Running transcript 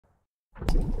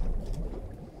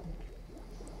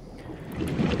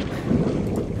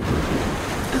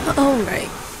Alright.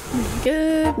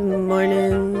 Good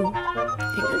morning.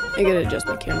 Hang on, I gotta adjust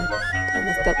my camera. It's all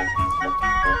messed up.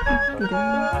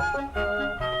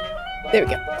 There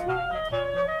we go.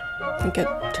 I think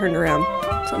I turned around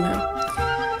somehow.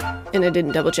 And I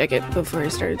didn't double check it before I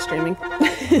started streaming.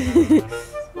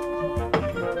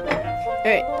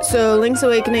 Alright, so Link's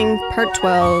Awakening, part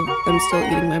 12. I'm still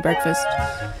eating my breakfast.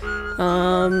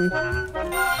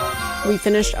 We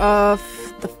finished off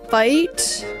the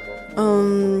fight.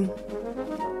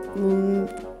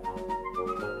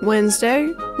 Wednesday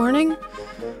morning.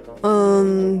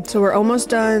 So we're almost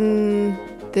done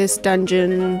this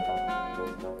dungeon.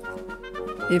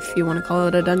 If you want to call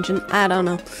it a dungeon. I don't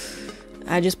know.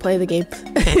 I just play the game.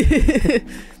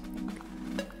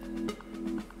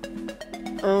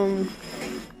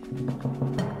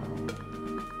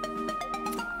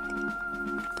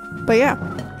 But yeah,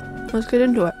 let's get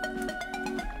into it.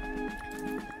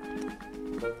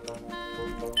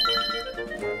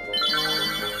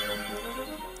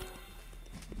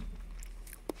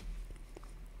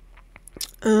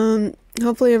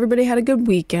 Hopefully everybody had a good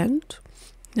weekend.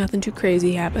 Nothing too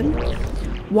crazy happened.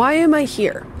 Why am I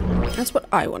here? That's what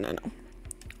I want to know.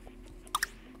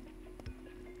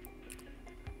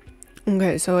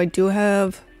 Okay, so I do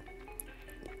have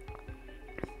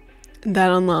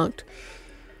that unlocked.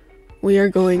 We are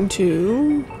going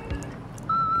to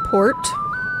port.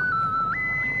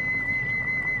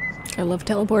 I love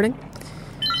teleporting.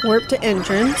 Warp to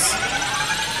entrance.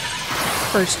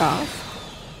 First off.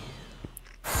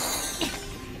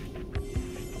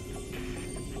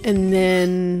 And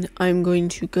then I'm going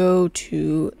to go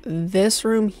to this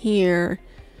room here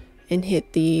and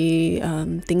hit the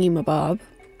thingy-mabob.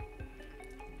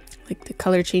 Like the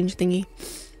color change thingy.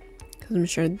 Because I'm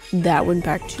sure that went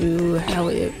back to how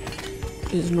it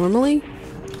is normally.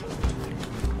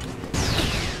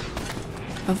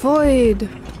 Avoid!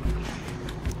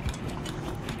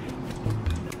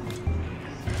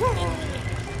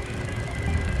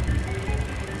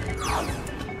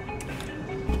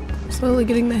 Slowly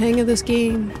getting the hang of this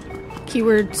game.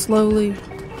 Keyword slowly.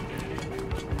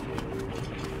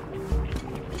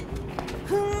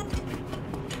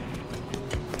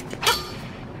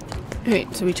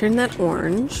 Alright, so we turn that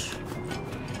orange.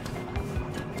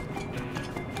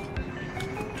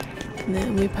 And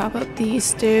then we pop up these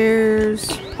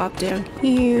stairs, pop down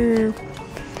here,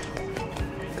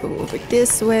 go over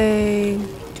this way.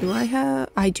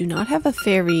 I do not have a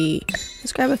fairy.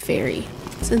 Let's grab a fairy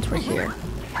since we're here.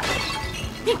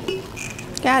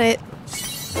 Got it.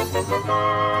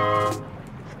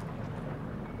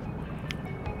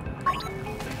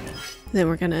 Then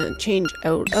we're gonna change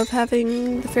out of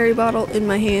having the fairy bottle in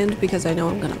my hand because I know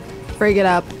I'm gonna break it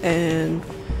up and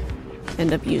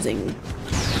end up using the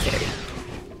fairy.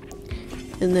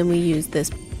 And then we use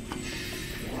this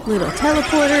little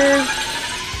teleporter.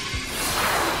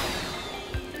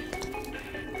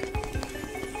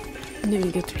 And then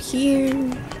we go through here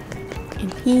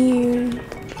and here.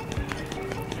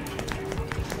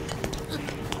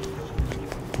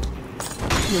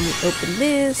 And then we open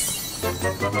this.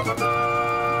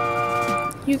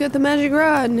 You got the magic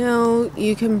rod. Now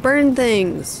you can burn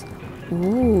things.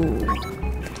 Ooh.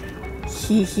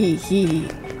 Hee hee hee.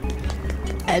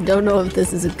 I don't know if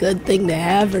this is a good thing to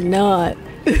have or not.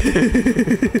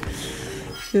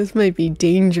 This might be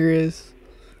dangerous.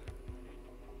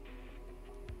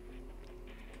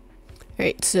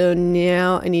 Alright, so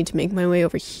now I need to make my way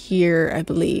over here, I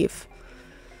believe.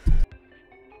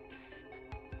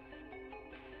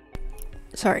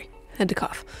 Sorry, had to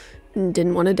cough.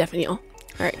 Didn't want to deafen y'all.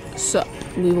 Alright, so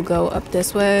we will go up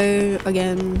this way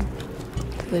again.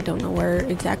 I don't know where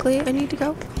exactly I need to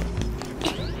go.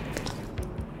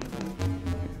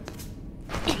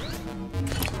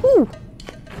 Ooh!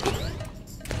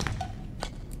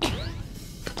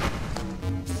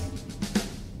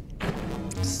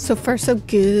 So far, so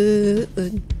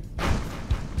good.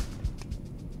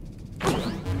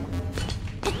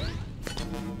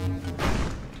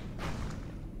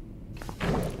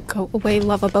 Go away,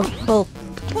 lava bull.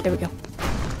 There we go.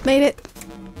 Made it.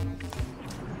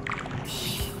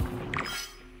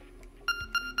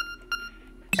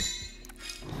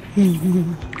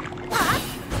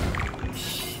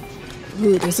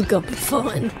 Ooh, this is gonna be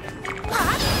fun.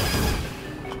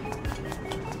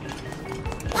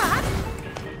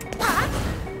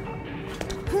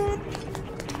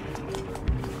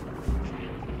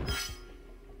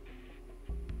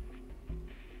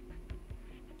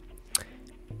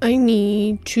 I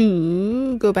need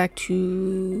to go back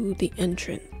to the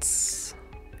entrance.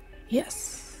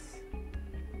 Yes.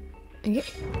 Okay.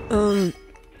 I'm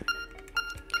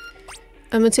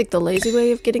gonna take the lazy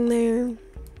way of getting there and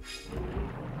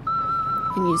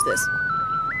use this.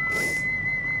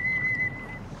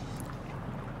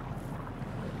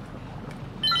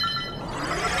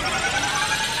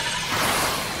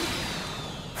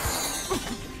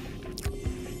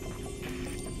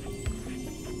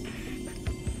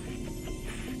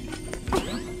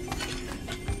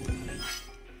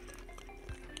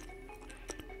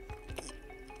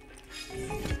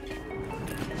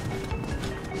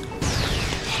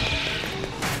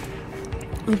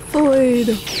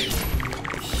 Avoid.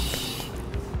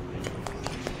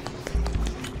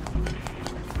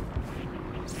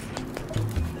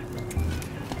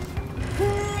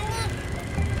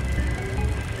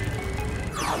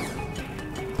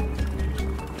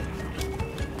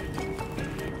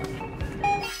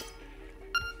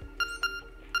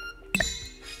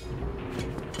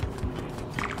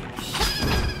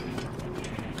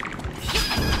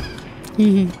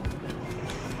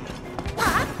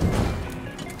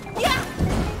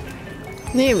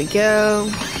 There we go.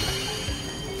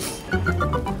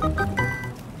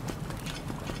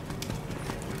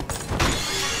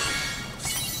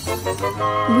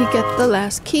 We get the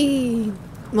last key.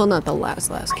 Well, not the last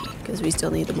key, because we still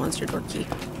need the monster door key.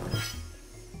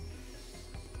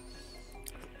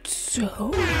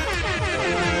 So...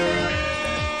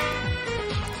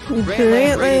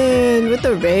 Grantland with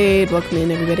the raid. Welcome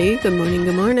in, everybody. Good morning,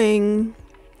 good morning.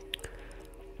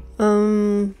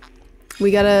 We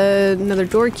got another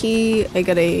door key. I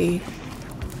got a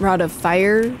rod of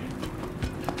fire.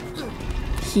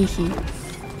 Hee hee.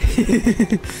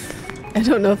 I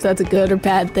don't know if that's a good or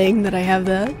bad thing that I have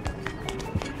that.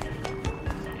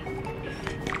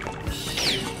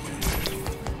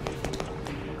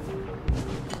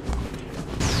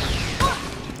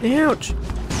 Ouch.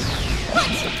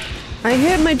 I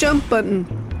hit my jump button.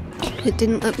 It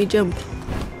didn't let me jump.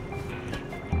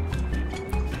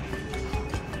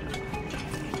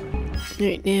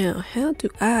 Alright, now, how do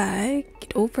I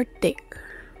get over there?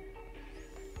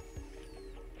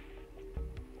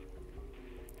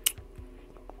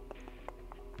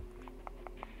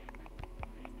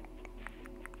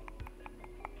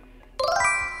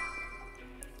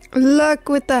 Luck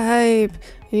with the hype!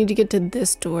 I need to get to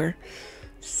this door.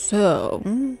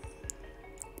 So...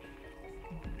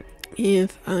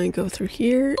 if I go through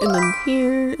here,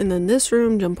 and then this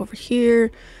room, jump over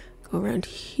here, go around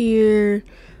here,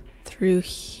 through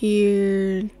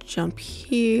here, jump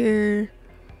here.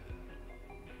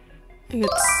 I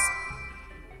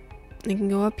can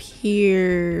go up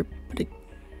here, but I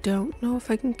don't know if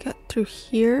I can cut through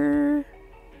here.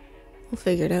 We'll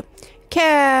figure it out.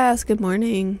 Cass, good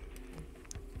morning.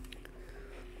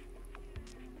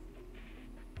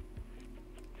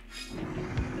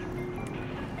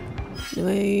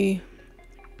 Anyway.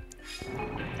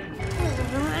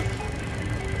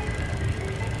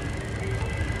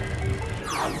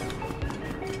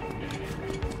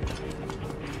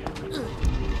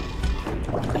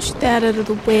 Push that out of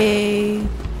the way.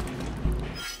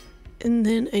 And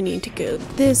then I need to go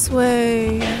this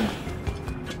way.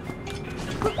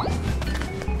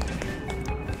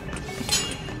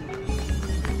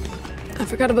 I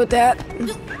forgot about that.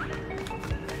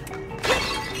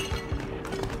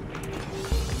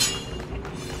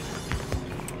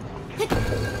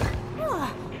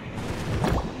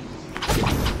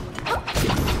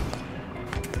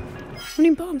 How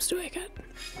many bombs do I get?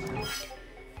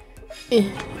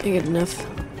 I get enough.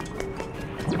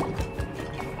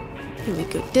 Then we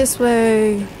go this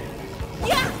way.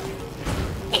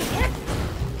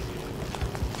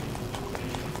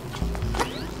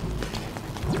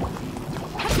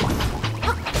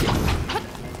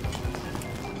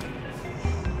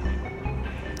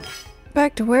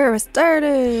 Back to where I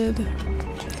started.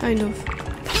 Kind of.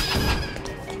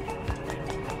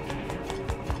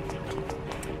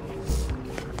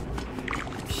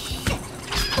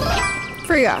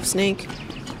 Free off, Snake.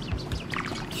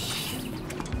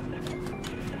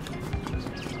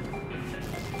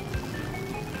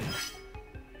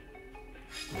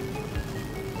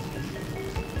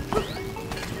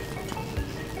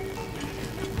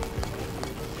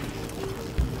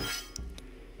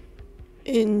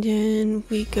 And then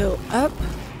we go up.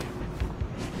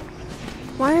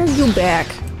 Why are you back?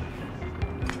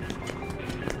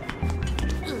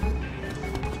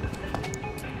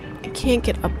 I can't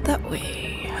get up that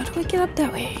way. How do I get up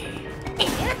that way?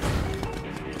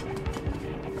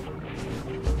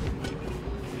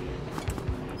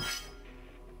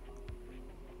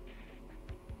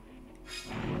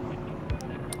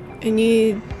 I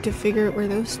need to figure out where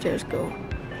those stairs go.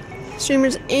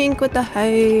 Streamers Inc. with the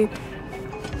hype.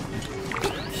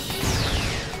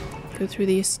 Go through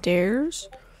these stairs.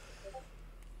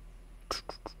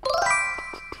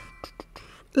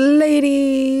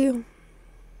 Lady!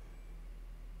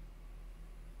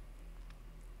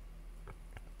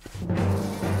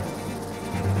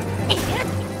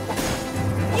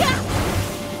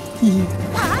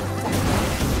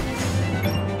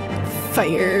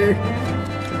 Fire.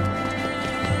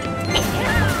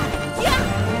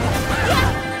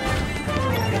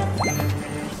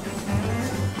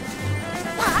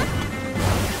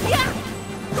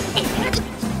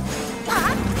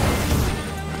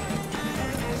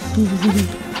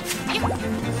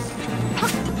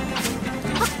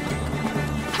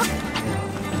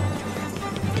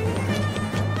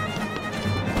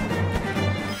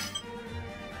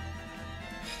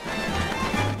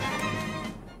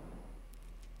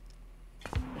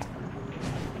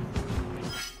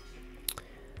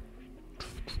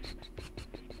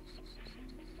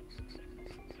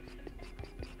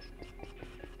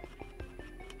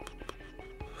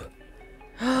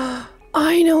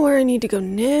 I know where I need to go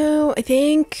now, I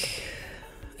think.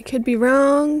 I could be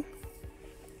wrong.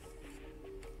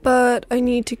 But I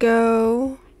need to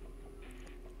go...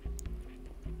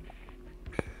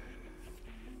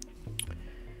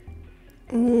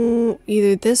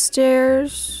 either this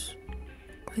stairs,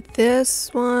 or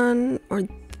this one, or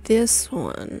this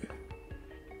one.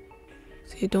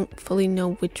 So you don't fully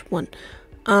know which one.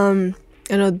 I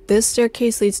know this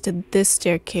staircase leads to this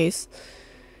staircase,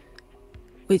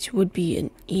 which would be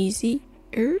an easy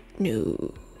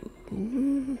no.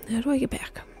 How do I get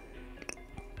back?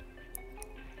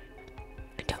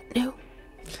 I don't know.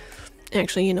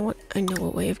 Actually, you know what? I know a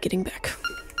way of getting back.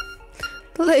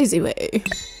 The lazy way.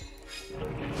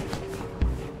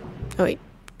 Oh wait,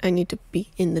 I need to be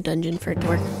in the dungeon for it to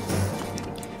work.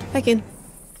 Back in.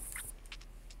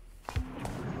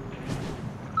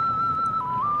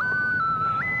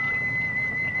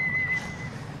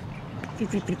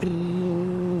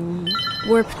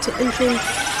 Warp to entrance.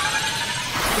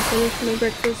 Finish my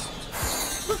breakfast.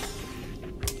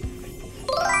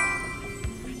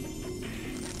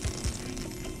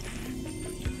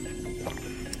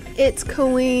 It's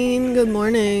Queen. Good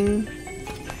morning.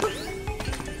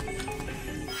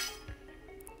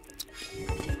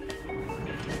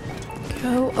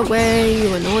 Go away,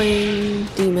 you annoying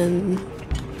demon.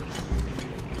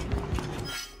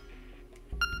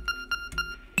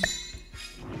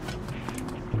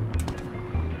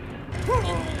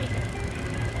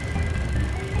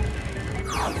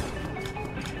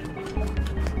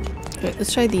 Alright,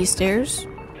 let's try these stairs.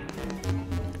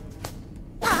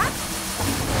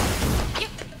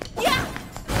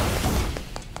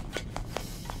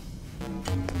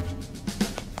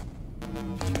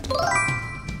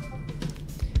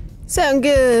 Sound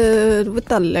good with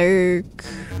the lurk.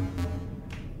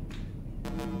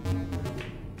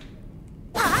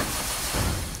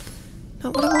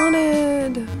 Not what I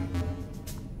wanted.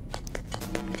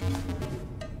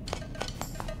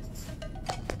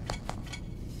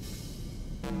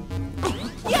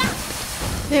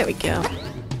 There we go.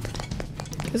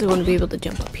 Because I want to be able to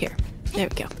jump up here. There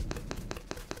we go.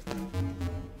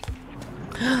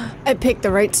 I picked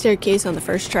the right staircase on the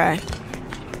first try.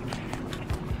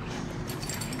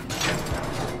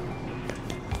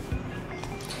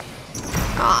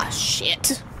 Ah,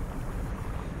 shit.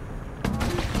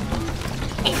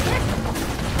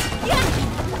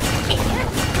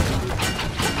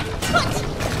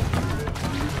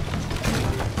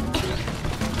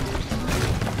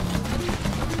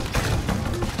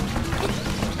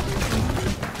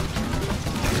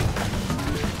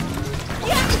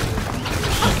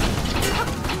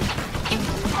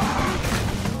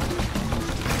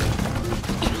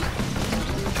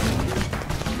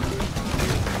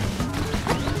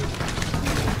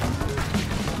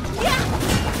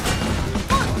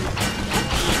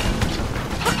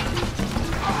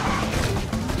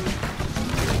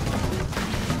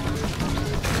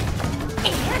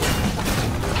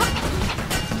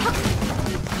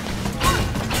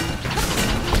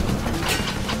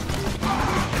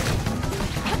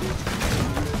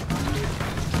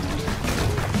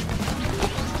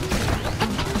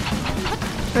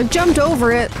 I jumped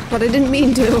over it, but I didn't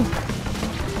mean to.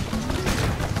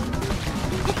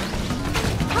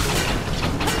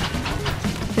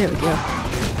 There we go.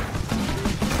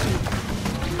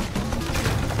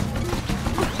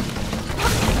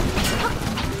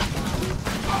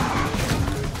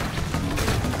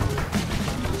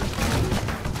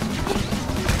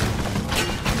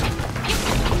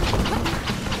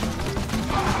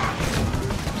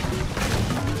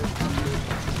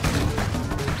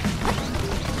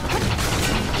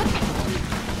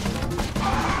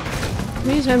 How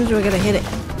many times do I gotta hit it?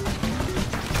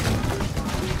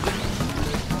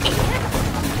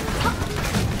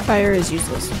 Fire is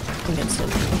useless against him,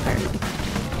 apparently.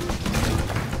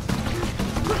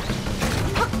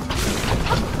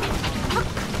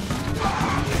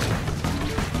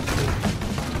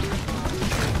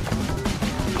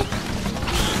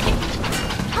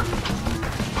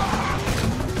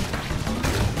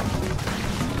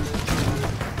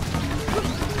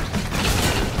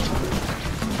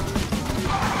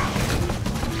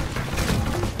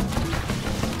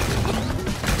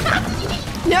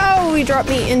 No, he dropped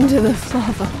me into the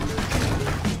lava.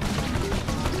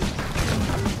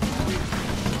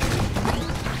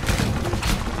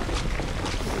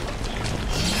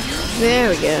 There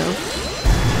we go.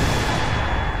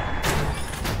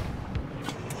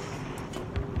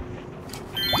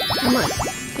 Come on.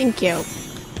 Thank you.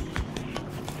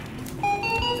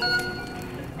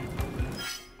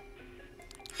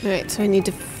 Alright, so I need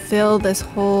to fill this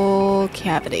whole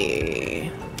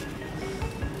cavity.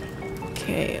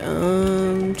 Okay,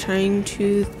 trying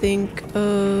to think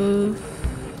of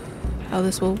how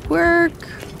this will work.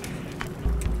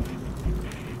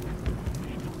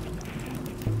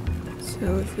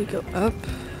 So if we go up,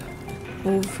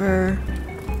 over,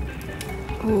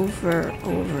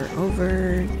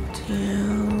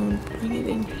 down, bring it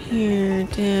in here,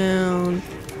 down.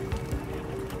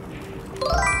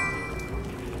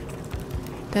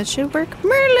 That should work.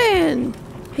 Merlin!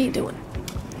 How you doing?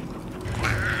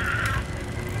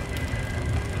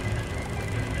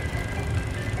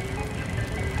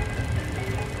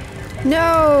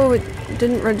 No, it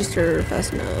didn't register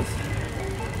fast enough.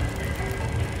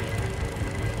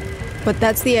 But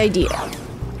that's the idea.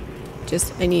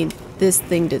 Just, I need this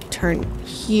thing to turn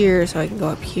here so I can go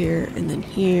up here, and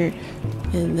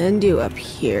then do up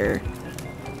here.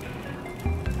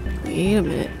 Wait a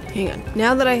minute. Hang on.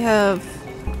 Now that I have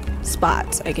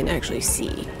spots, I can actually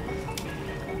see.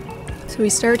 So we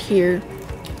start here.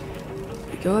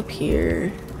 We go up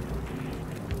here.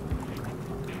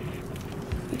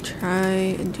 We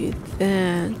try and do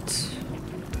that.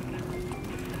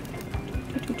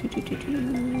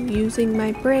 Using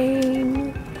my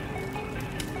brain.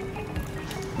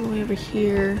 All the way over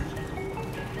here.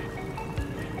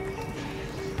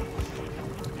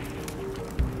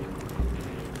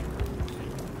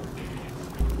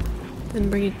 Then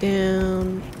bring it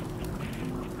down.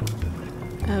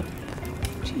 Up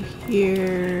to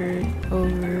here.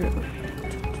 Over.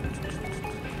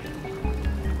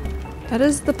 That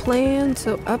is the plan.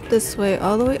 So up this way,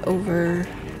 all the way over.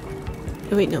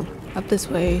 Oh, wait, no. Up this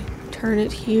way. Turn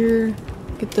it here.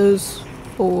 Get those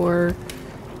 4.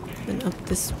 Then up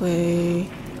this way.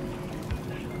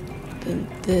 Then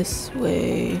this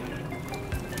way.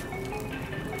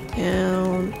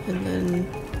 Down. And then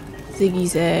ziggy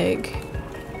zag.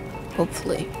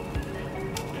 Hopefully.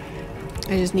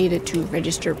 I just need it to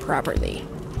register properly.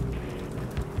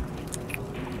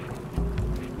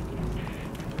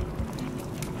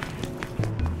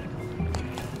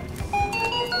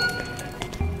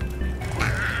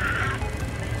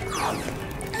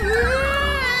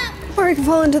 Or I can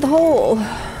fall into the hole.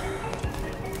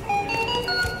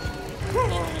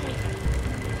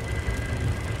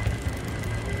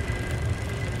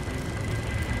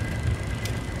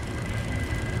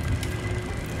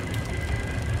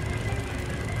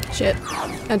 Shit.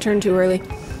 I turned too early.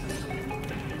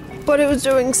 But it was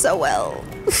doing so well.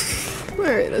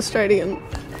 Alright, let's try it again.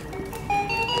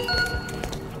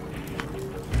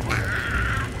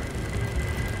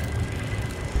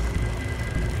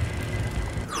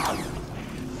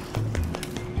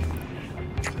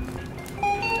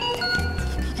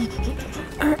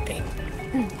 Alright.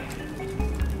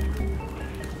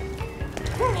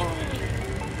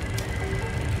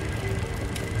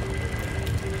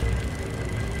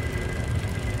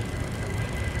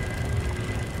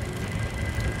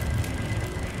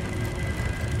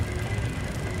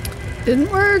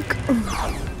 Didn't work.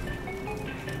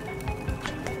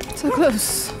 So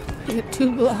close. I got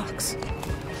 2 blocks.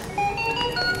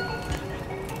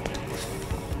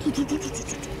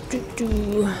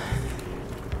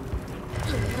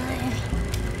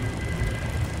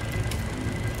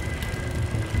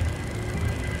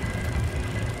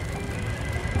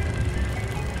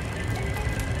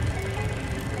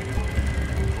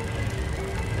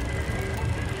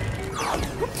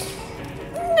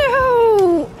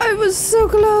 No! I was so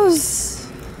close.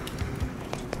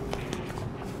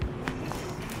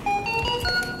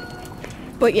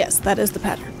 But yes, that is the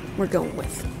pattern we're going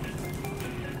with.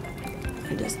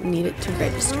 I just need it to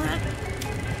register.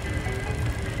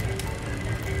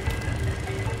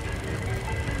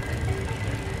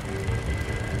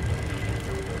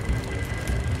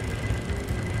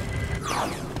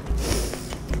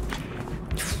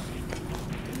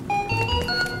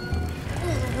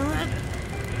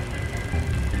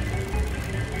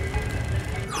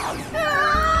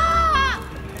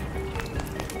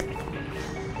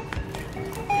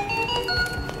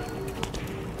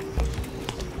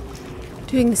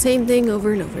 Doing the same thing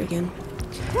over and over again.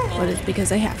 But it's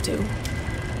because I have to.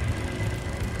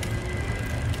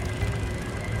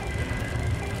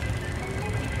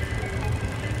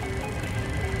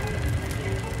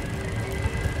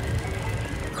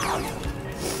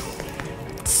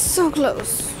 So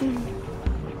close.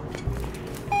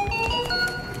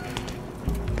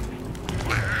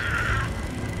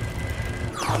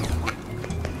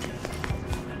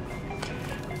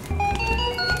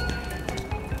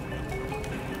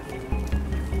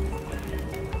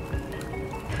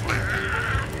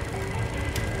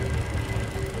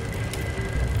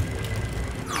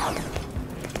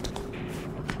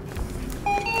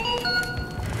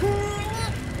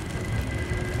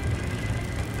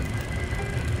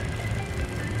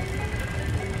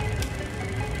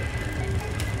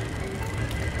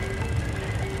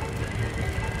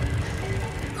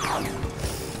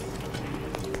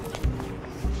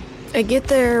 I get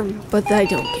there, but I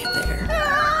don't get there.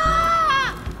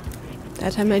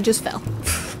 That time I just fell.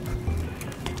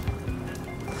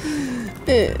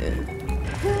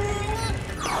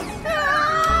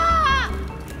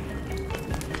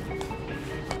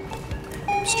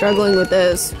 Struggling with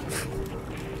this.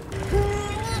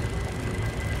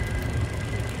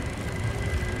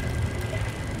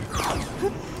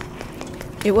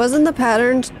 It wasn't the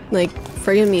pattern, like,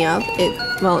 frigging me up.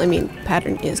 Well, I mean,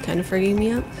 pattern is kind of frigging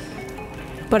me up.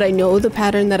 But I know the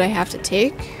pattern that I have to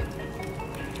take,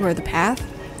 or the path.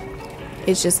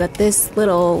 It's just that this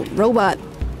little robot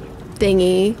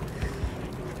thingy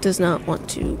does not want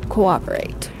to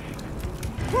cooperate.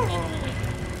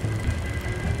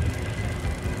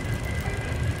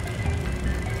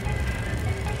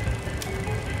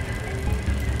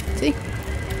 See?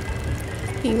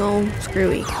 Being all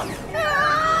screwy.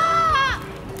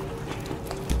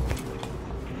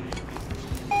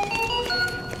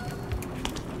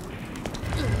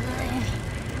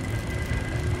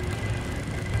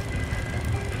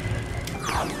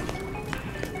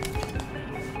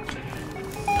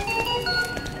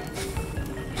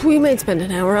 We might spend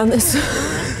an hour on this.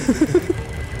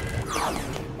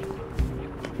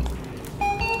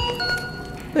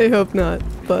 I hope not,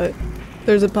 but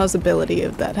there's a possibility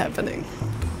of that happening.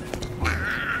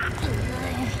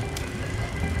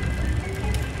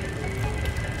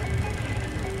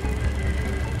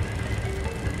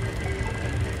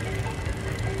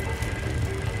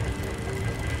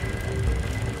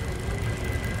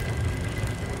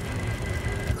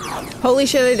 Holy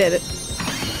shit, I did it.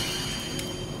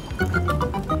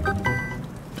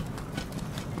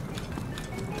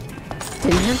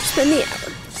 Didn't have to spend the hour.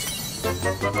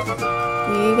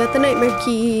 We got the nightmare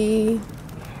key.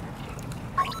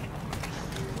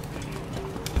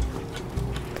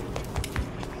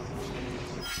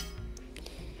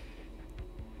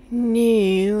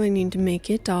 Now I need to make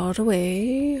it all the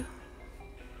way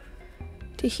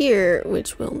to here,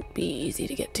 which won't be easy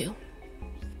to get to.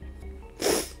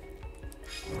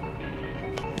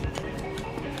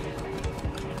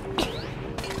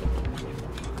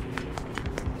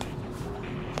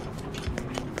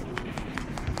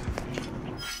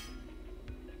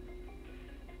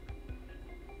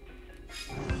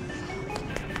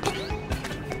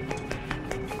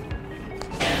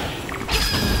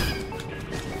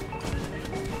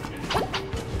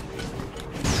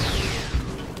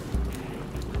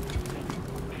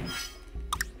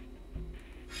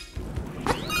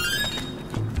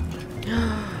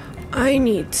 I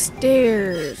need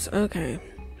stairs. Okay.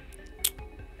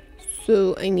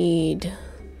 So I need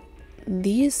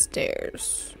these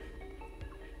stairs.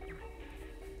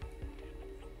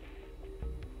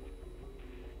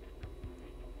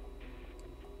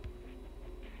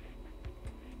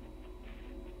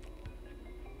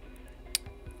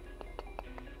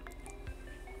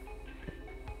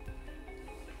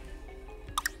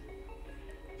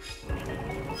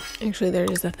 Actually,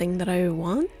 there is a thing that I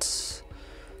want.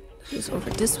 This is over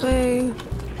this way.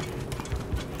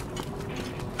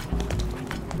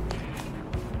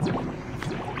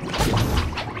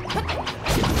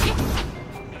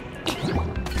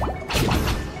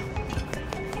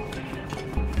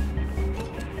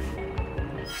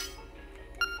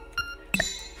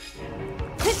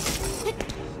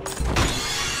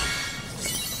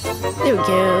 There we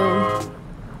go.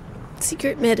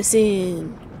 Secret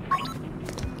medicine.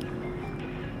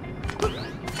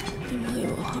 Emily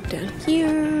will hop down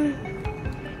here.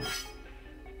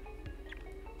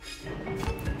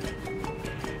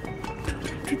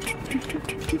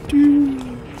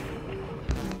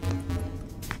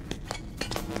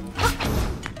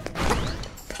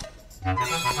 I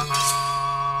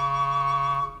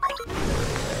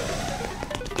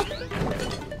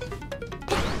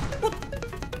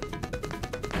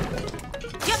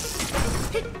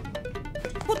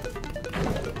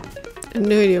have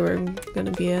no idea where I'm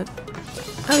gonna be at.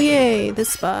 Oh yay, this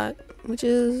spot, which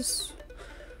is...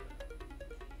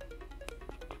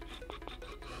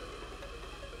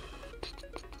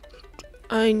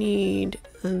 I need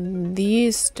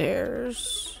these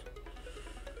stairs,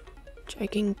 which I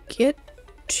can get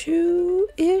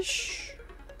to-ish.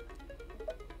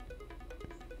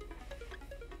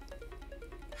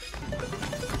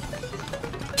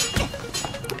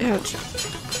 Ouch.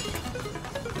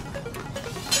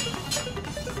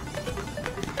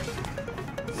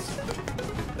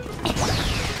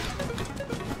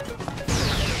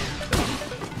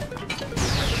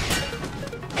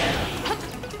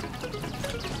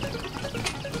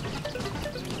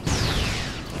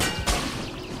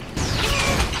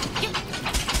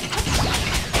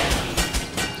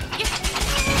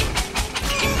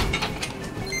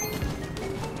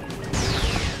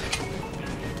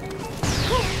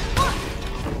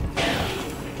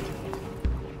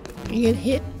 You get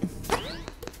hit.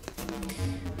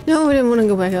 No, I didn't want to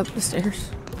go back up the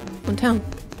stairs. On town.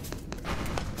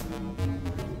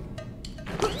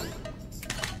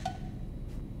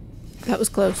 That was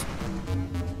close.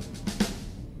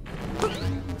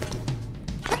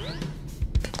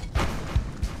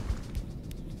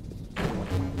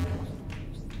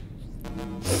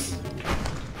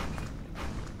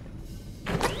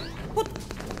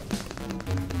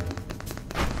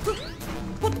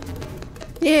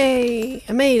 Yay!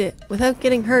 I made it without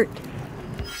getting hurt.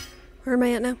 Where am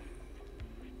I at now?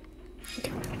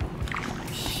 Okay.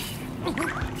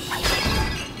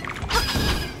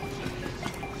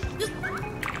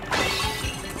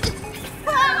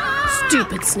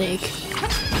 Stupid snake.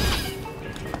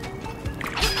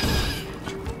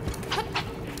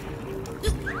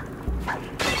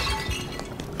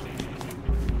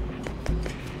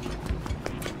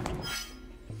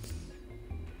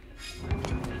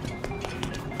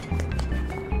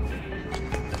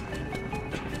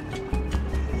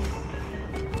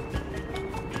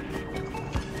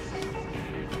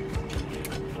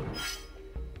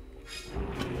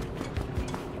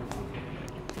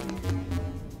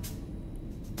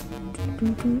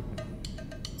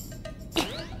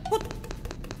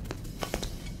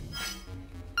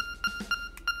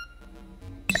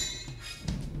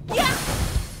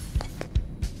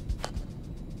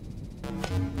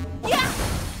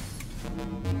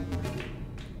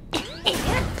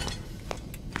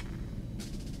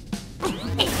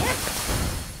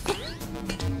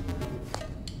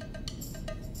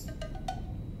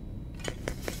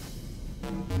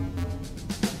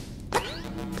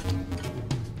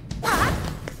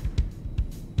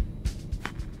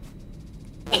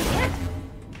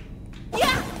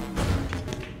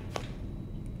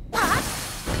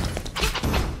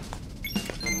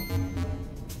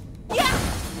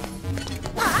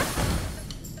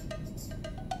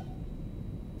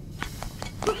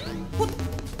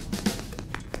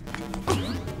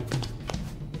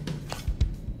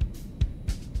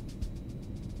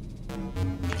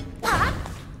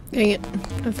 Dang it,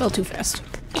 I fell too fast.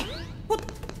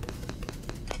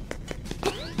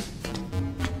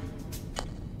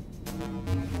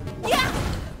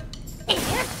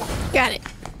 Got it.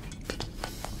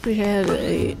 Wish I had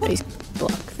a ice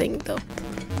block thing though.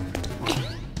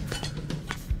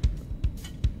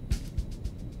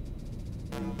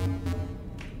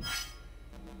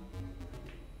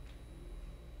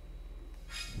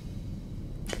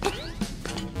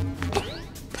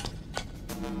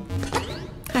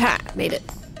 Haha, made it.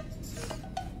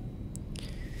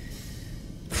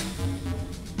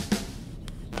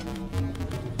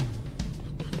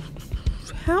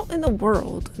 How in the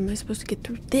world am I supposed to get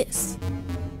through this?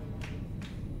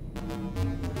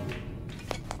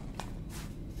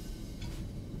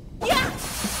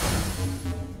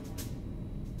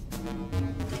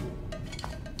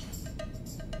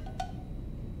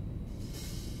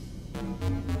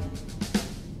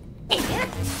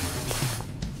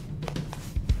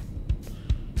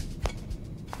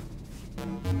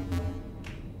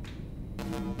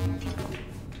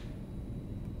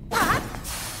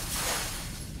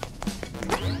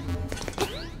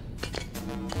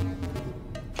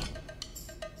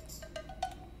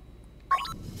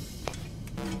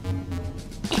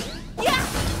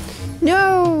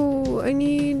 No! I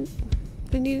needed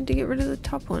to get rid of the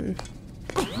top one.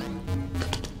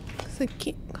 'Cause I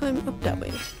can't climb up that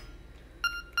way.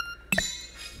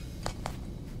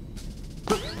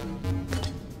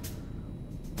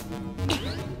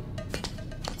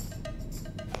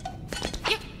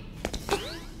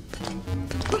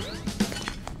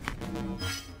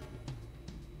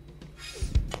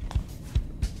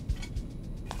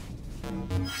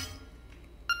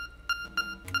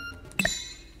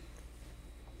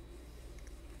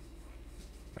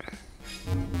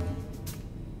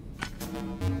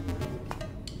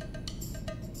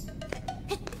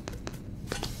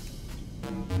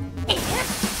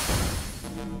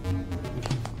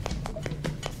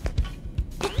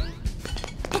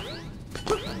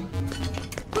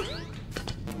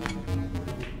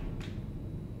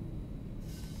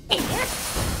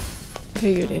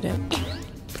 figured it out.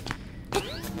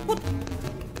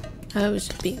 I was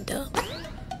just being dumb.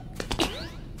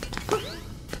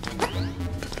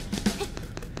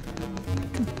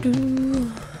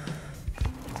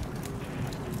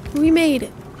 We made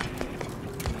it.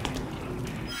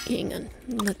 Hang on,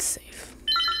 let's save.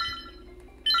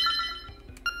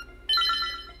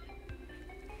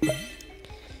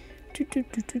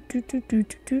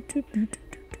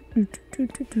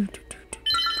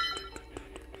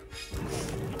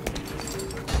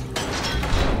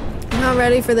 I'm not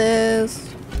ready for this.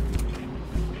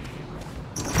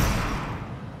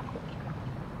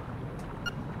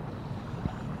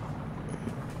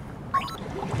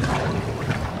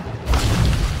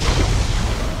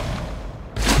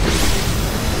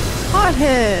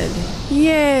 Hothead!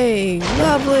 Yay!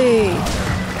 Lovely!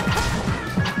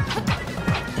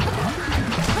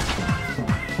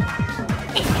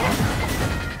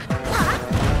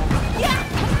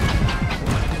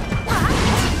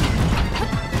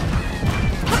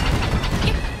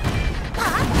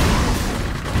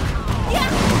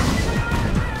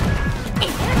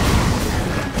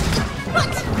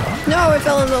 No, I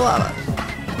fell in the lava.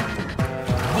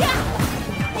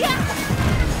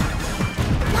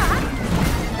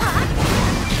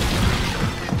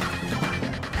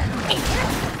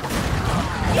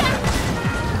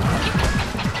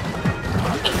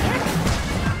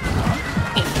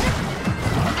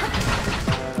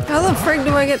 How the frig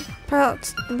do I get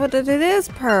parts? But it is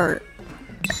part.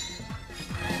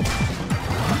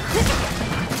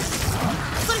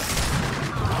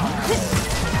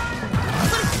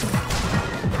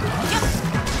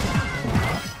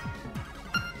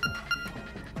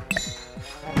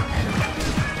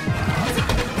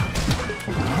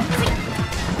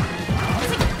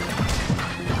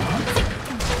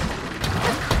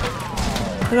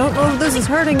 I don't know if this is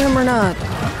hurting him or not.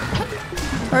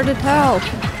 It's hard to tell.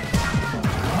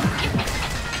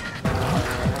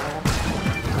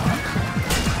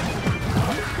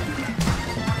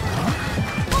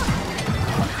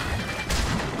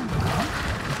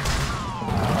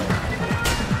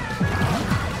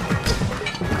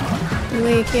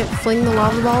 Really, you can't fling the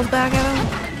lava balls back at him?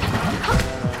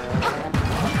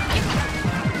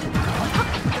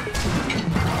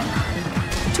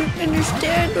 To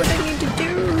understand what I need to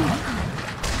do.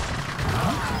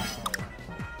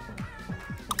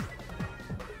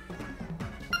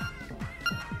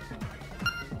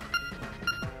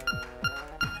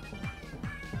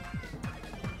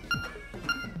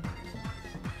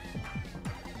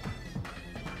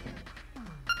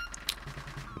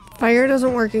 Fire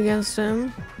doesn't work against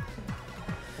him.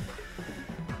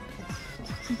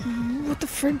 What the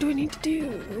frick do I need to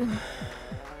do?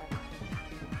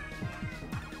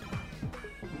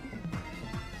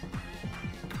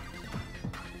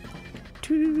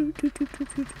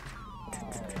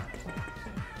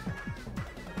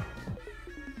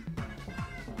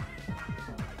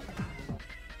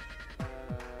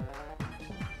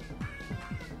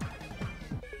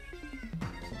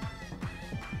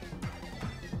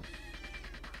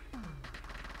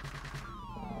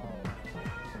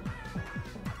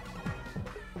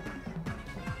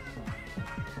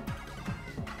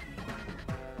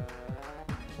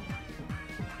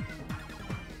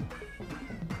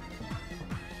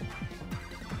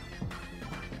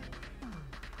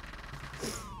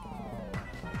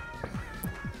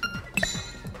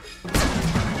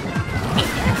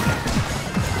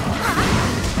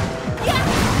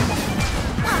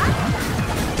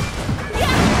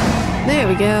 There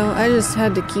we go. I just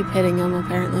had to keep hitting him,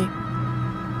 apparently.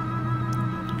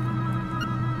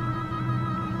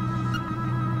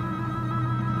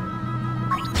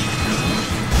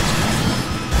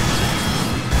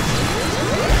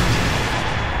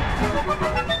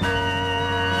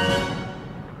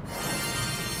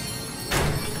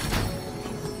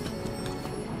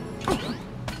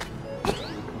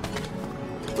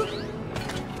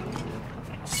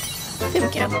 There we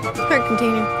go. Heart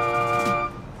container.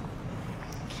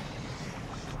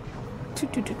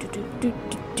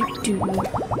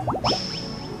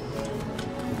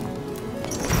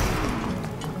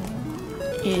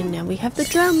 And now we have the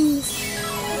drums.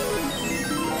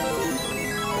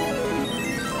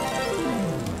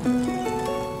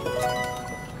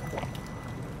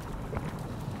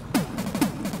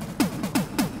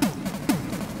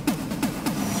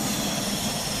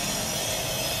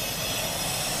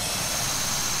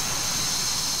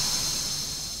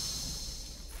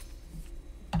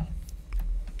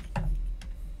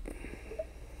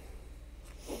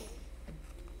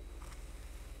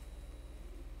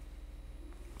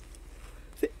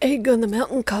 The egg on the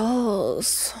mountain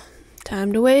calls.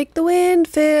 Time to wake the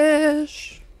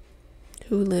windfish,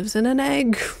 who lives in an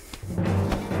egg.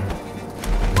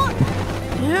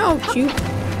 How cute.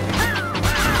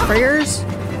 Prayers.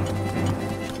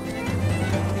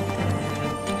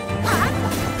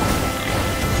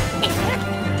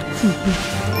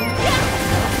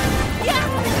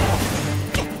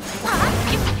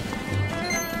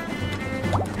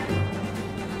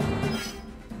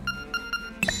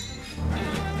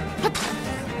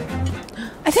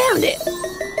 I found it!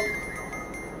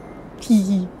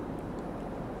 Hee.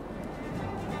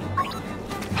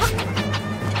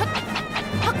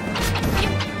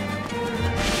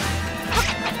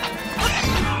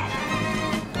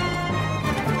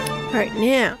 Alright,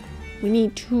 now we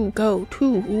need to go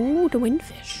to the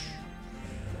windfish.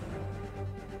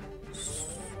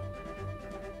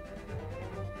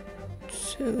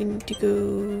 So we need to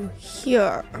go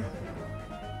here.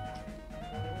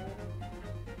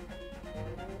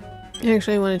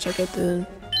 Actually, I want to check out the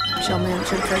shell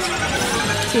mansion first.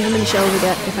 See how many shells we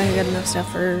get, if I got enough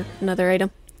stuff for another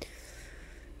item.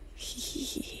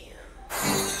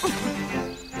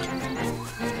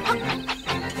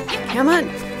 Come on,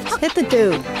 just hit the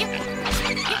dude.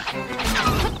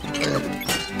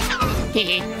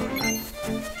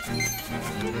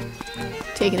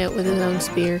 Taking it with his own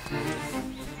spear.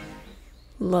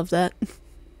 Love that.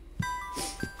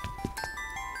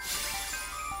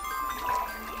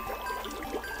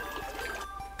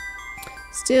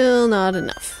 Still not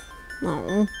enough.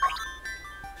 Oh.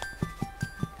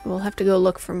 We'll have to go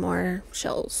look for more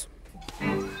shells.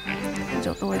 I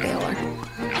don't know where they all are.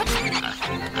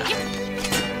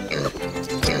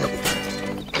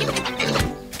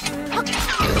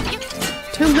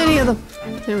 Too many of them.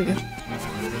 There we go.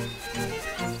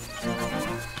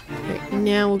 Right,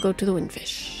 now we'll go to the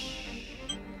windfish.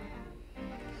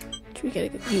 We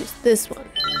gotta use this one.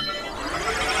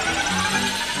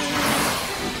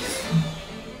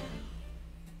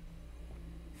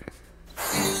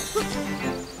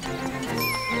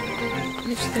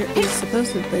 Which there is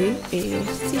supposedly a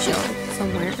seashell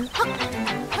somewhere.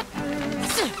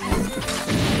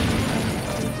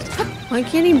 Why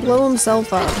can't he blow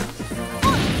himself up?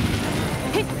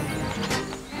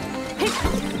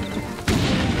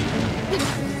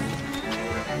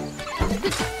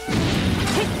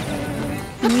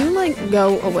 Can you, like,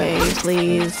 go away,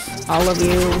 please? All of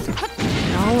you.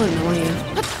 You're all annoying.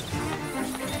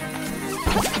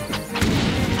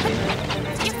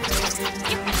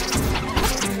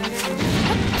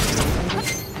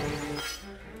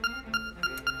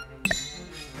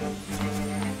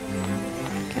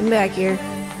 Come back here.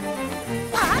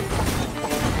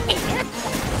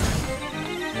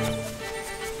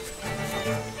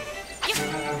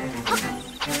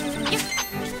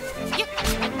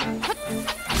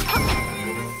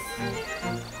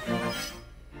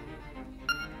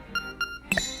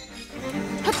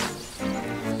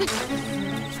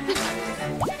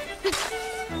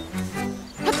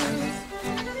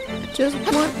 Just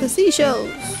want the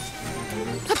seashells.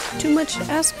 Too much to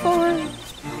ask for.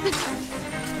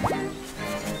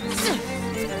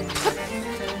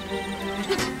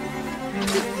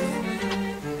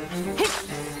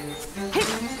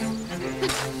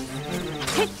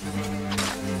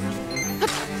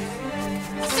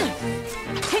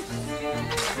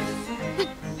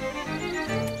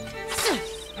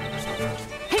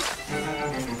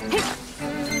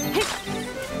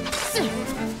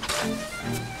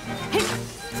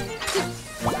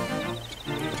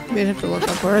 I'm gonna have to look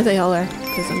up where they all are,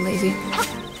 because I'm lazy.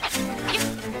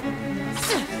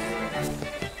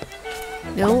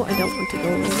 No, I don't want to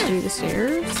go through the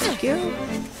stairs. Thank you.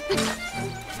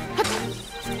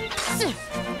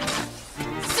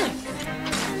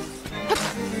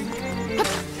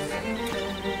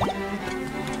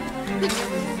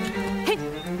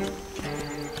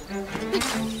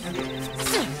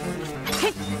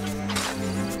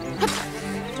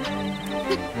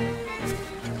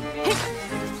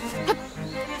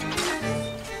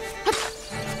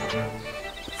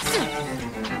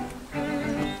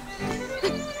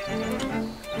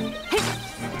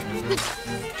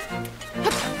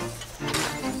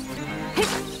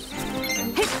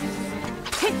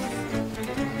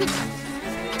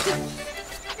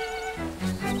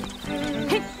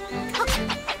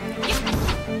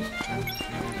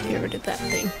 Get rid of that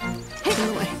thing. Get in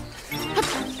the way.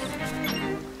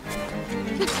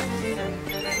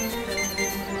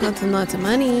 Lots and lots of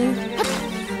money.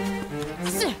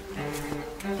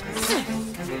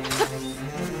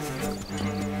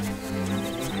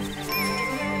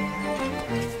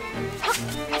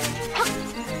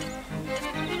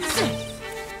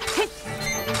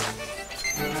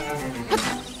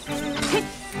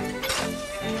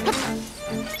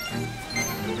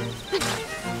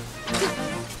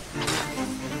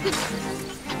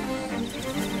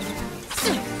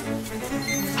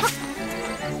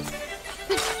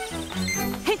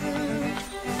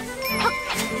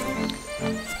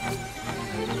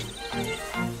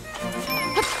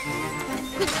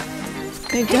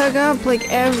 I dug up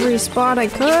like every spot I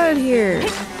could here.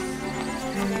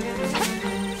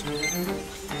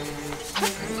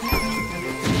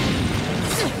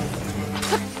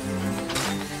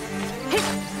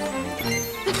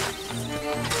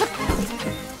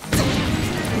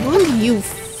 Won't you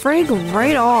frig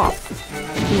right off?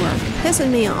 You are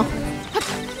pissing me off.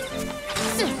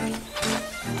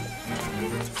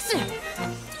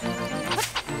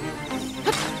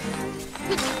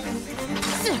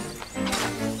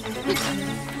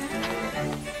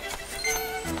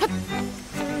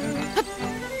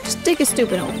 Just dig a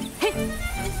stupid hole.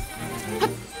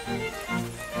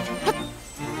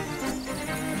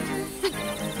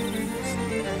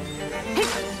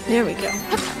 There we go.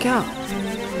 Go.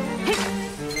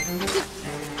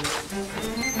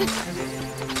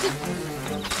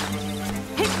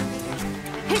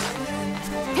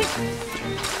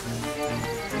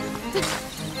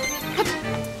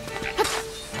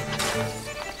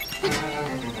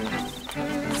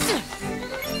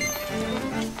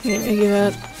 I give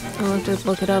up. I'll have to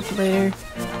look it up later.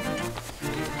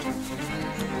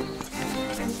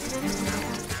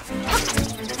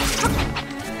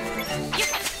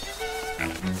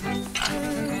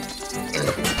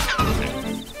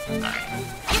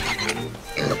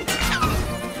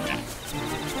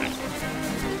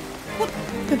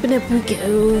 Open up we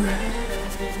go.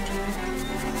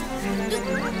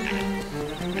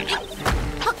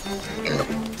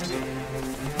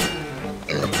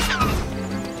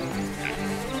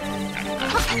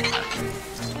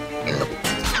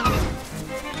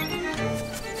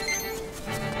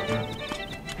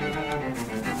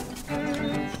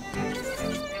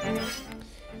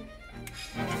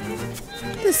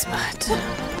 This spot.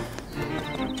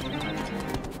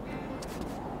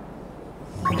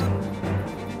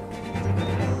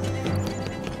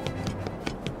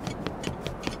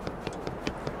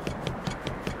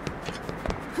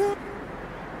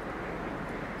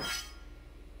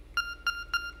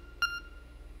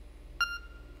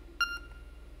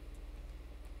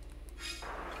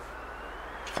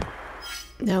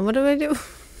 Now what do I do?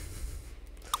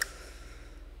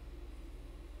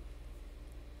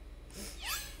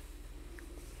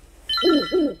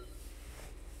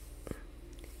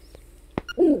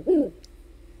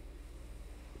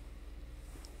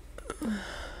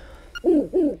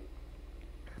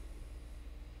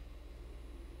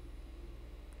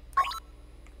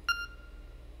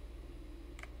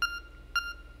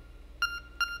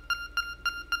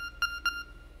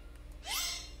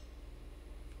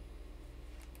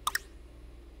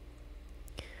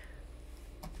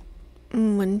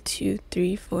 One, two,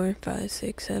 three, four, five,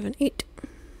 six, seven, 8.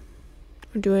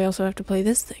 Or do I also have to play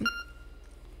this thing?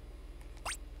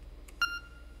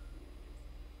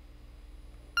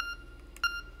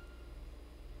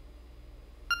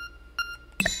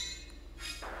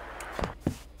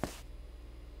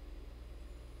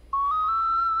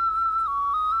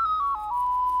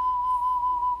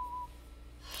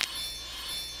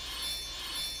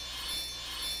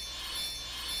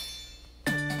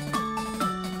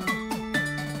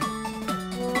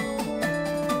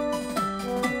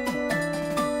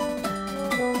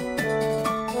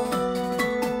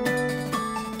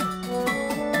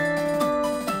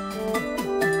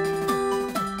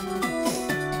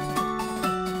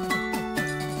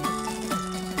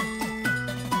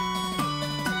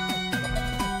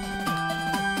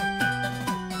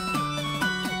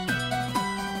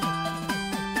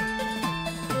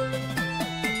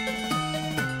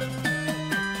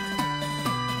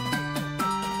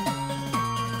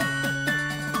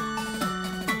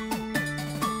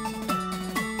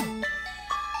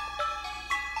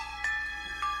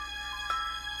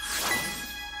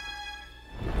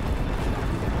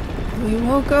 We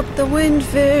woke up the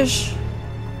windfish.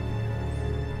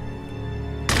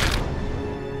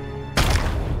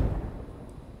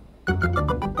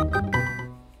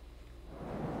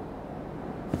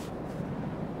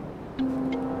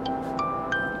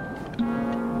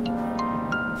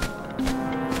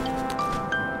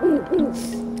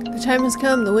 The time has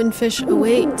come. The windfish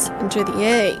awaits. Enter the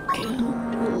egg.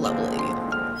 Lovely.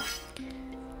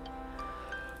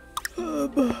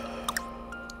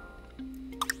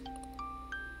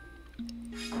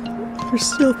 There's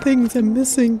still things I'm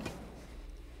missing.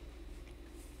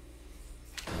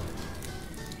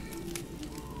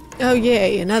 Oh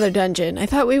yay, another dungeon. I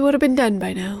thought we would have been done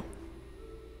by now.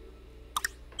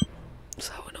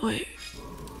 So annoying.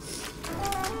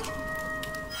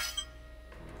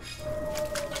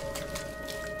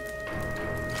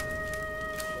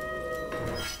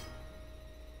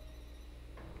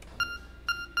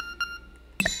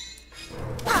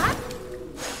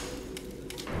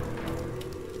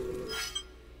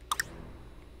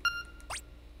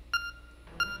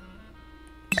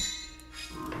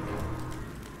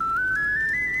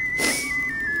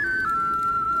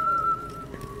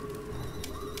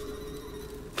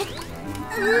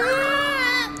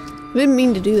 Didn't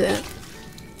mean to do that.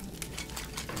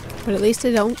 But at least I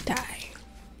don't die.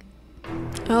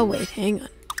 Oh wait, hang on.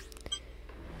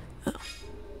 Oh.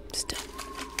 Still.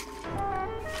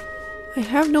 I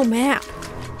have no map.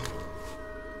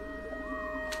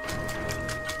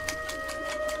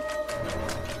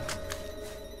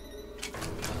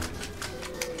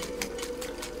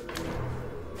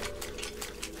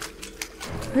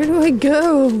 Where do I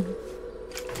go?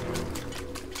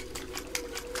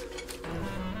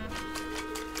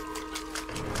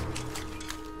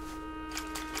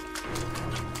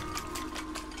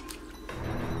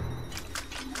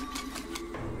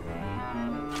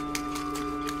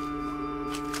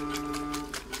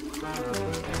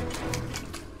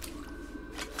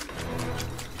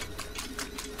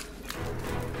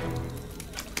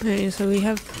 Okay, so we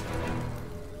have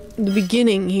the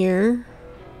beginning here.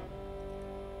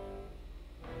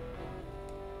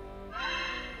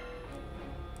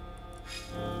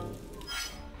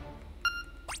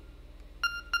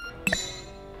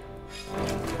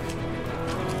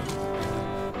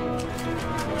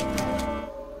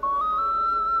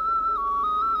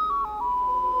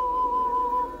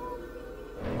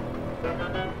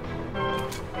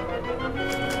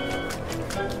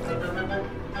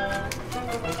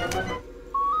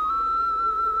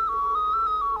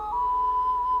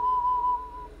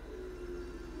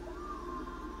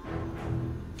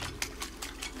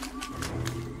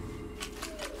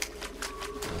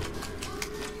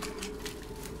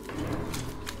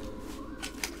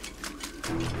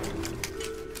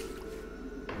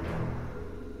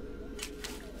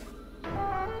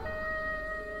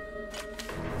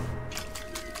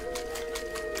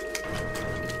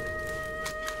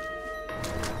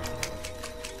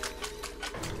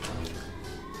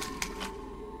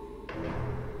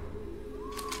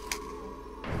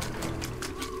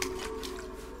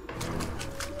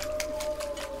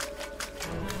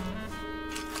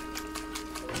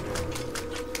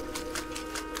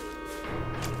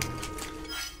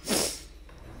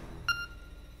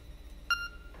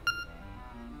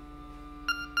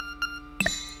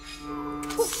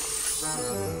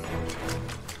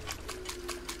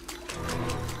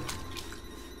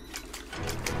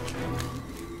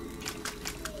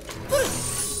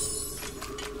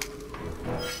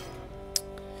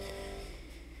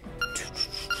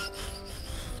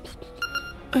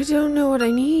 I don't know what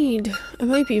I need. I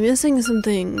might be missing some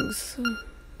things.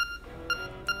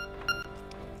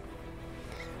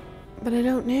 But I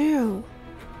don't know.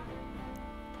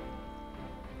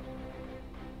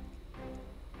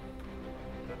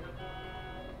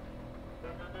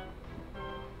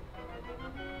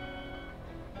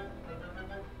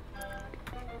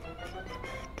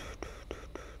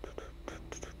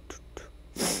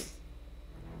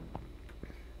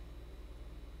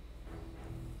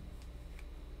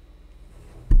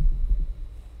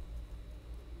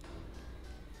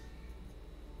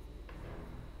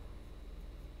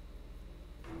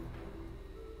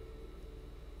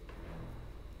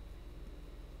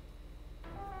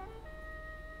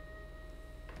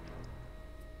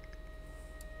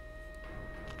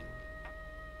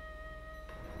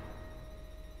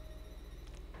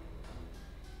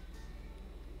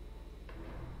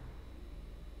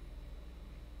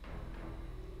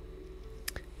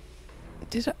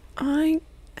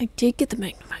 I did get the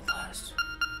magnifying glass.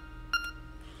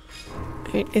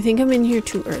 I think I'm in here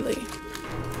too early.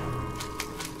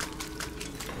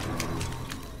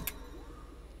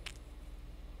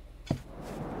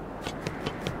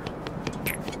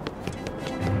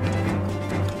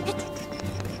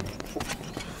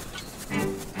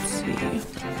 Let's see.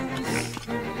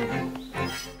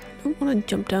 I don't want to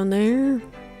jump down there.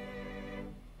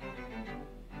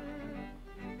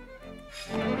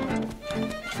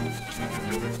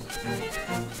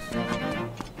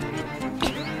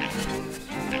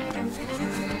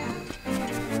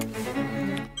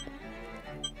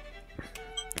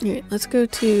 Alright, let's go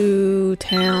to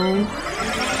town.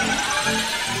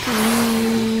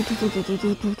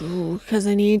 Because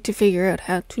I need to figure out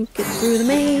how to get through the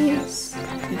maze.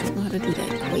 I don't know how to do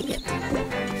that quite yet.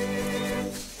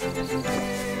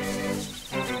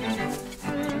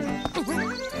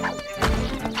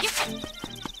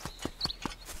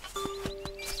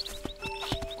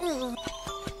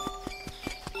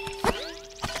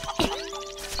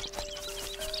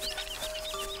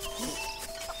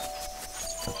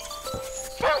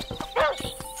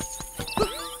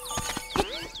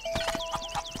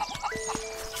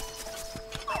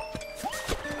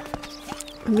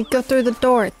 Let me go through the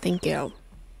door, thank you.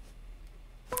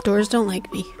 Doors don't like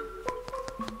me.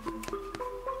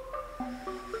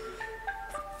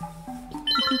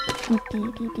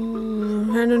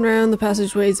 Round and round the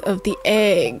passageways of the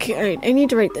egg. Alright, I need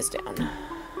to write this down.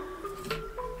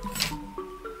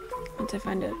 Once I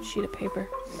find a sheet of paper.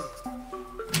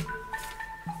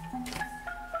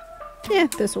 Yeah,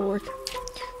 this will work.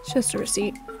 It's just a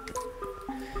receipt.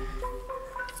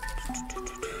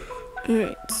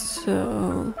 Alright,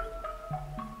 so...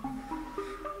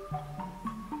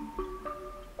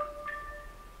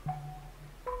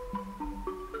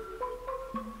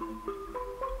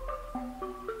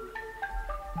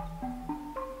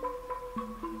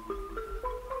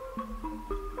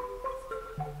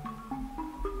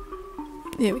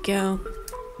 There we go.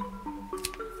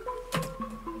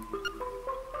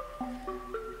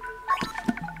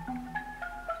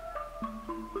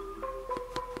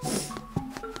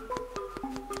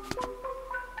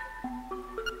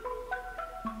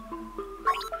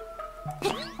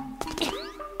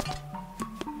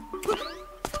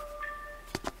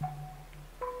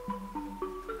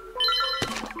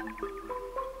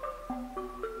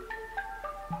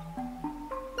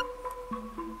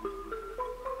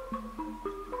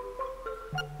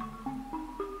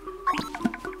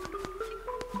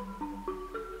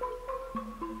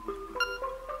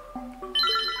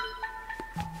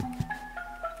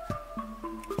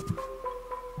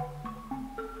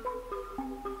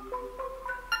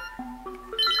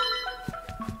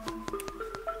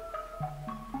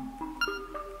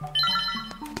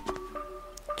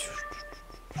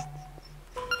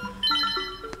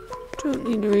 Don't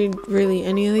need to read really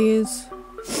any of these.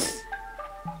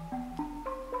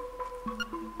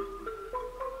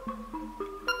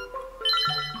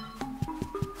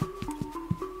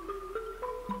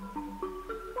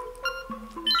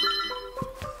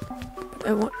 But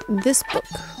I want this book.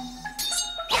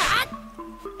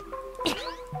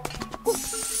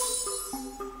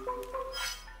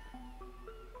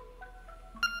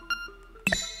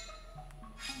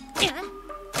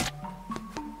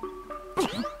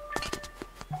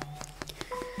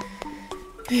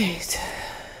 Right.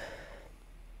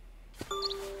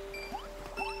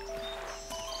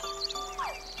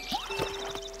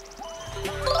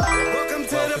 Welcome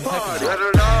to the party.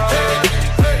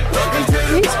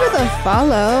 Thanks for the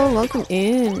follow. Welcome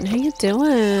in. How you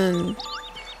doing?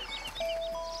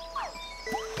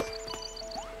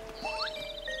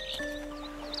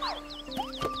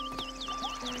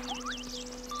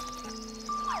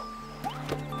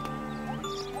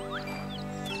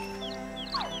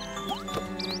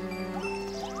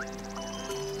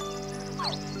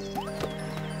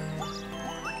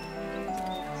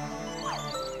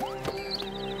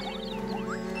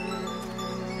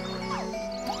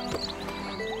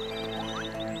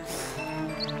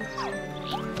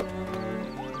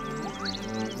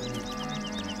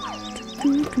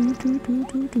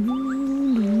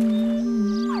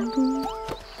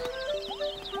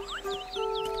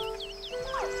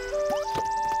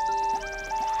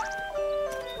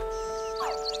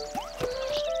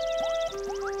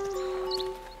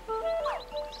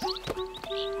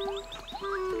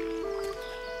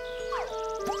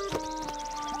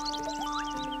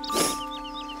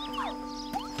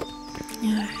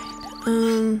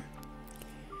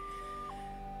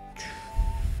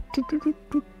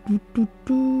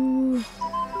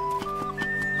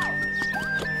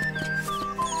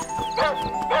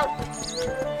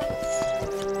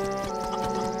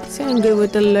 Sound good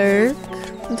with the lurk.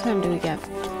 What time do we get?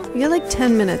 We got like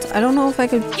 10 minutes. I don't know if I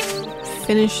could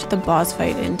finish the boss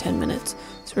fight in 10 minutes.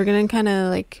 So we're gonna kind of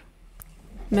like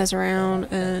mess around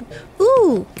and...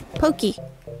 Ooh! Pokey!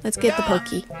 Let's get the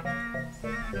Pokey.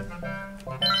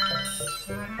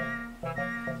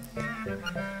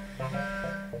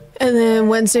 And then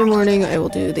Wednesday morning I will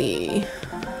do the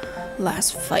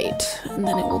last fight. And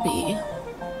then it will be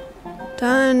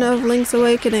done of Link's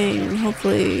Awakening.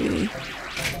 Hopefully...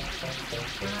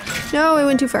 No, I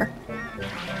went too far.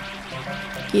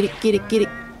 Get it, get it, get it.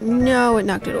 No, it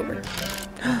knocked it over.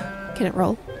 Can it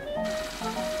roll?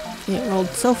 It rolled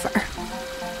so far.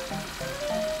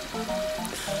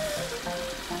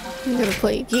 I'm gonna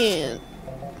play again.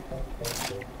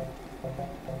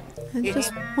 I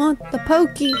just want the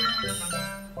Pokey.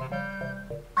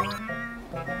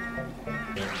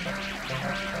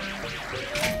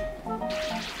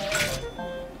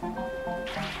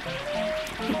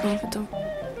 I don't know if it's over.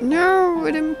 No,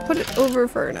 I didn't put it over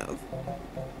far enough.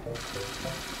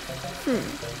 I'm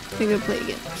gonna play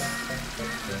again.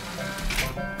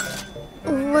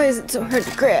 Why is it so hard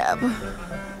to grab?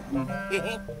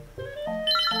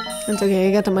 That's okay,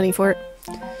 I got the money for it.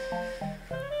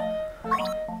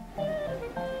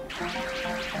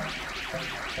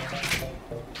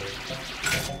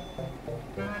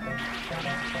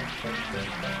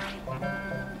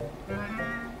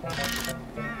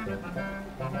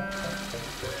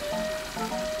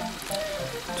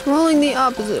 Rolling the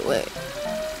opposite way.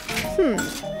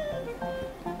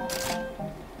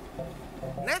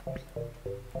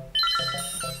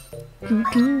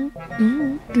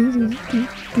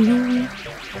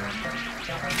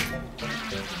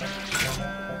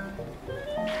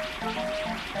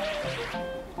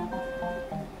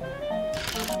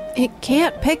 It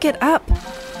can't pick it up.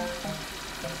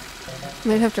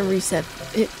 Might have to reset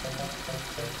it.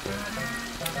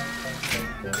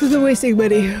 Because I'm wasting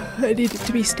money. I need it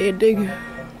to be standing.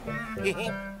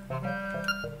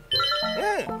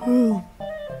 Oh.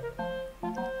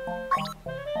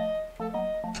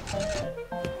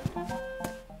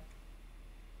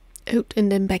 Out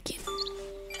and then back in.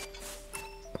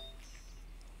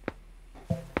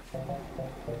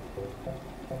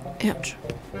 Ouch.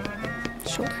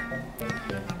 Shoulder.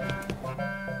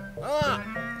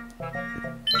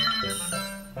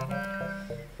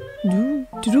 Do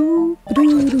do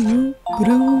do do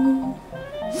do.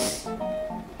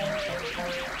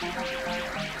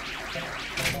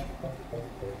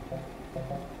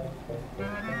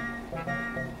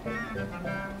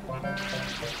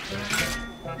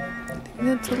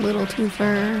 That's a little too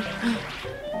far.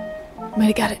 Might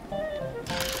have got it.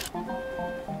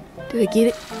 Did I get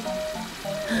it?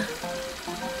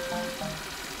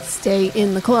 Stay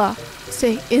in the claw.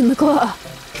 Stay in the claw.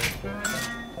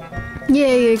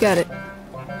 Yay, I got it.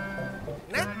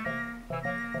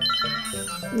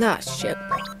 Nah, shit.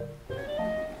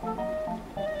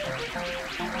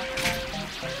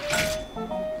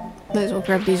 Might as well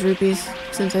grab these rupees,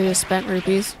 since I just spent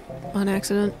rupees on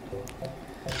accident.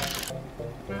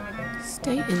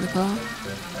 Stay in the claw.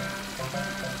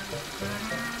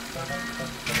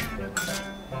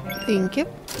 Thank you.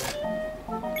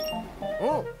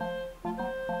 Oh.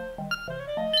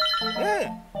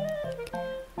 Yeah.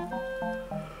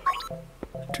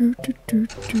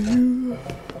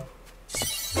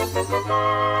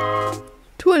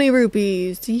 20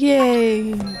 rupees,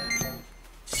 yay!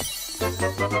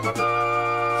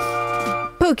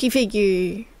 Pokey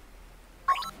figure.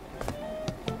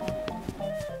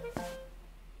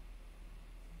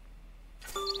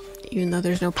 Even though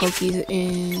there's no Pokies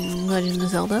in Legend of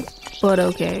Zelda, but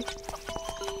okay.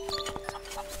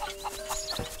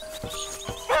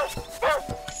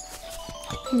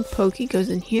 Pokey goes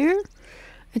in here?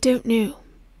 I don't know.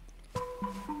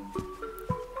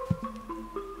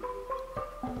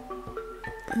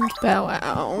 That's Bow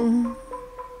Wow.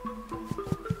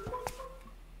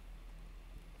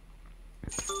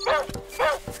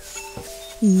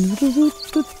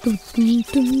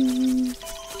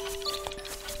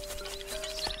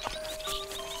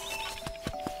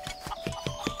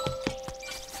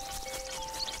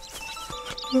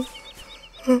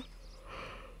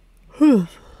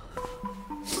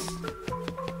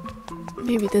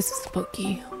 Maybe this is the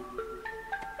Pokey.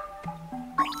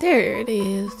 There it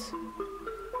is.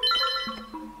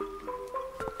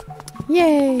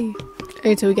 Yay!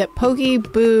 Alright, so we got Pokey,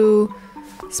 Boo,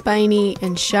 Spiny,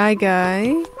 and Shy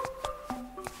Guy.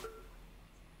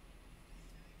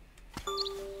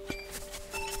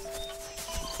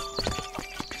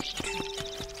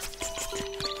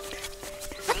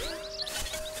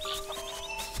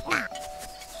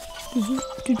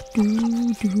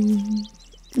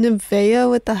 Nevea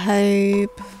with the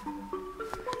hype.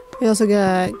 We also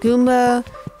got Goomba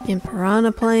and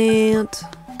Piranha Plant.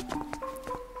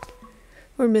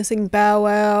 We're missing Bow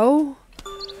Wow,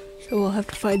 so we'll have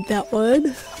to find that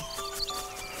one.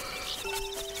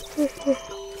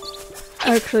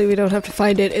 Actually, we don't have to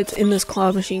find it. It's in this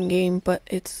claw machine game, but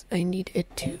I need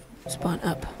it to spawn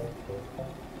up.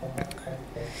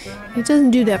 It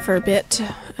doesn't do that for a bit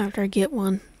after I get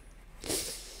one,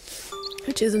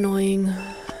 which is annoying.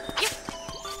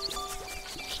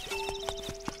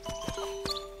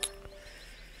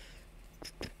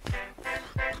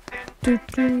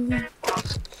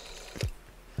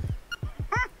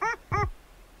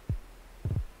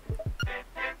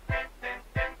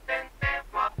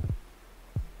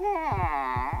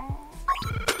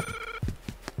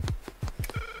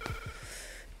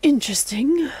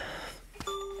 Interesting.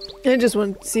 I just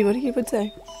want to see what he would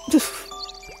say.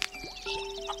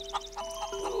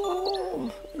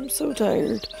 Oh, I'm so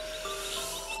tired.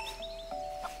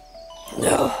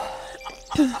 No.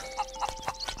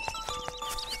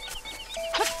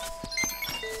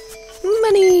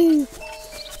 Money!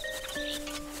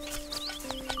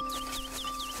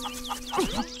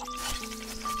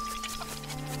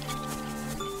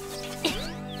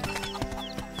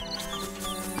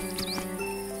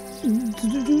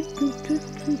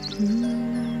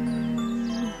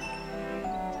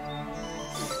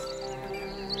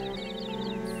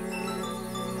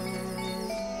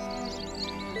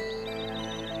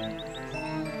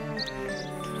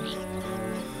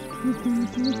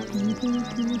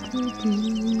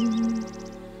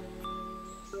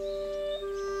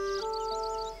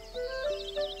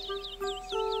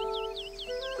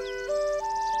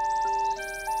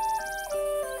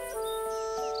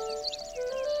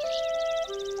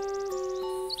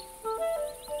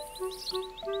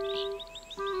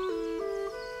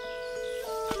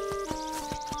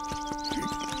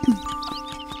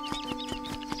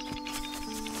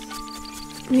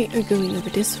 We are going over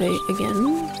this way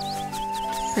again.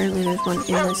 Apparently there's one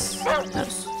in this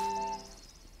house.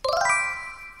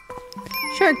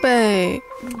 Shark bite!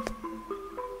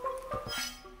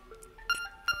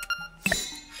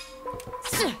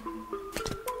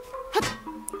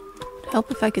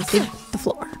 Help if I could see the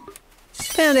floor.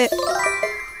 Found it!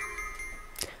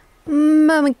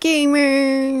 Mama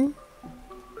Gamer!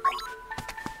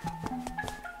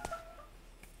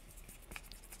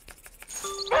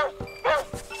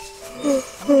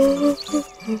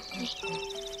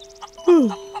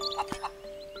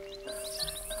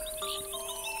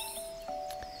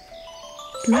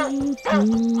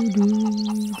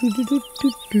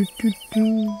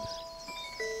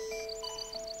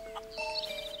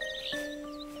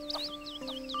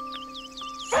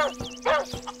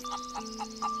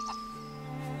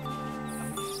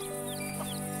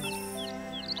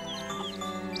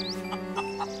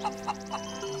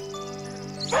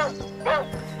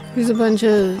 There's a bunch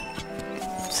of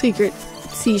secret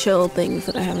seashell things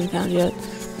that I haven't found yet.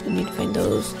 I need to find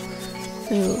those.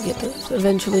 Maybe we'll get those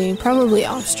eventually, probably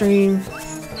off stream.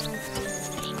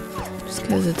 Just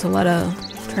because it's a lot of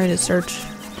trying to search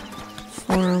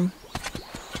for them.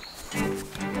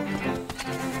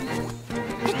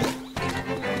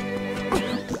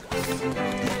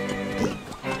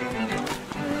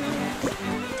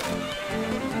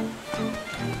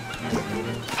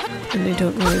 And I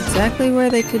don't know exactly where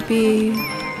they could be.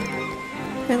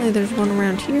 Apparently there's one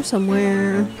around here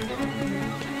somewhere.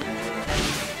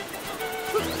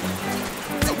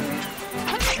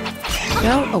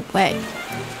 Go away.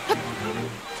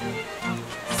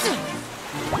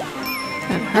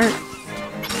 That hurt.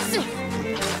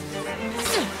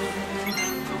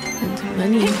 And some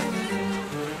money.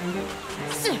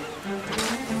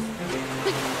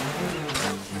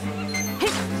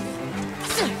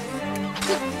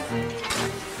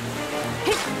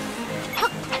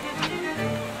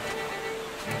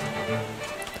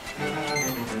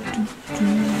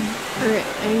 Alright,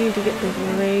 I need to get this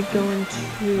ray going to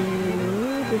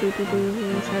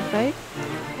shark fight.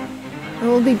 I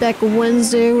will be back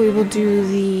Wednesday. We will do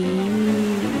the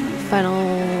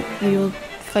final. We will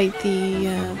fight the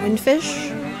windfish.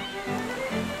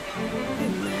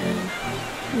 And then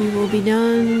we will be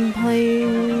done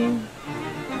playing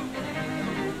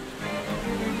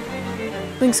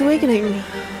Link's Awakening.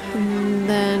 And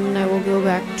then I will go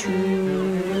back to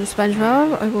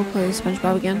SpongeBob. I will play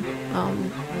SpongeBob again.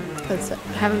 Because I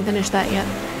haven't finished that yet.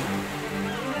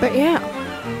 But yeah.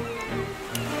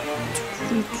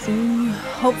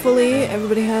 Hopefully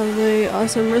everybody has an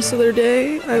awesome rest of their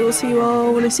day. I will see you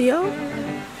all when I see y'all.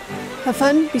 Have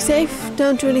fun, be safe,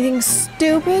 don't do anything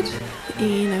stupid.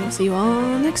 And I will see you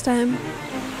all next time.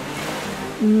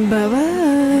 Bye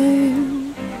bye.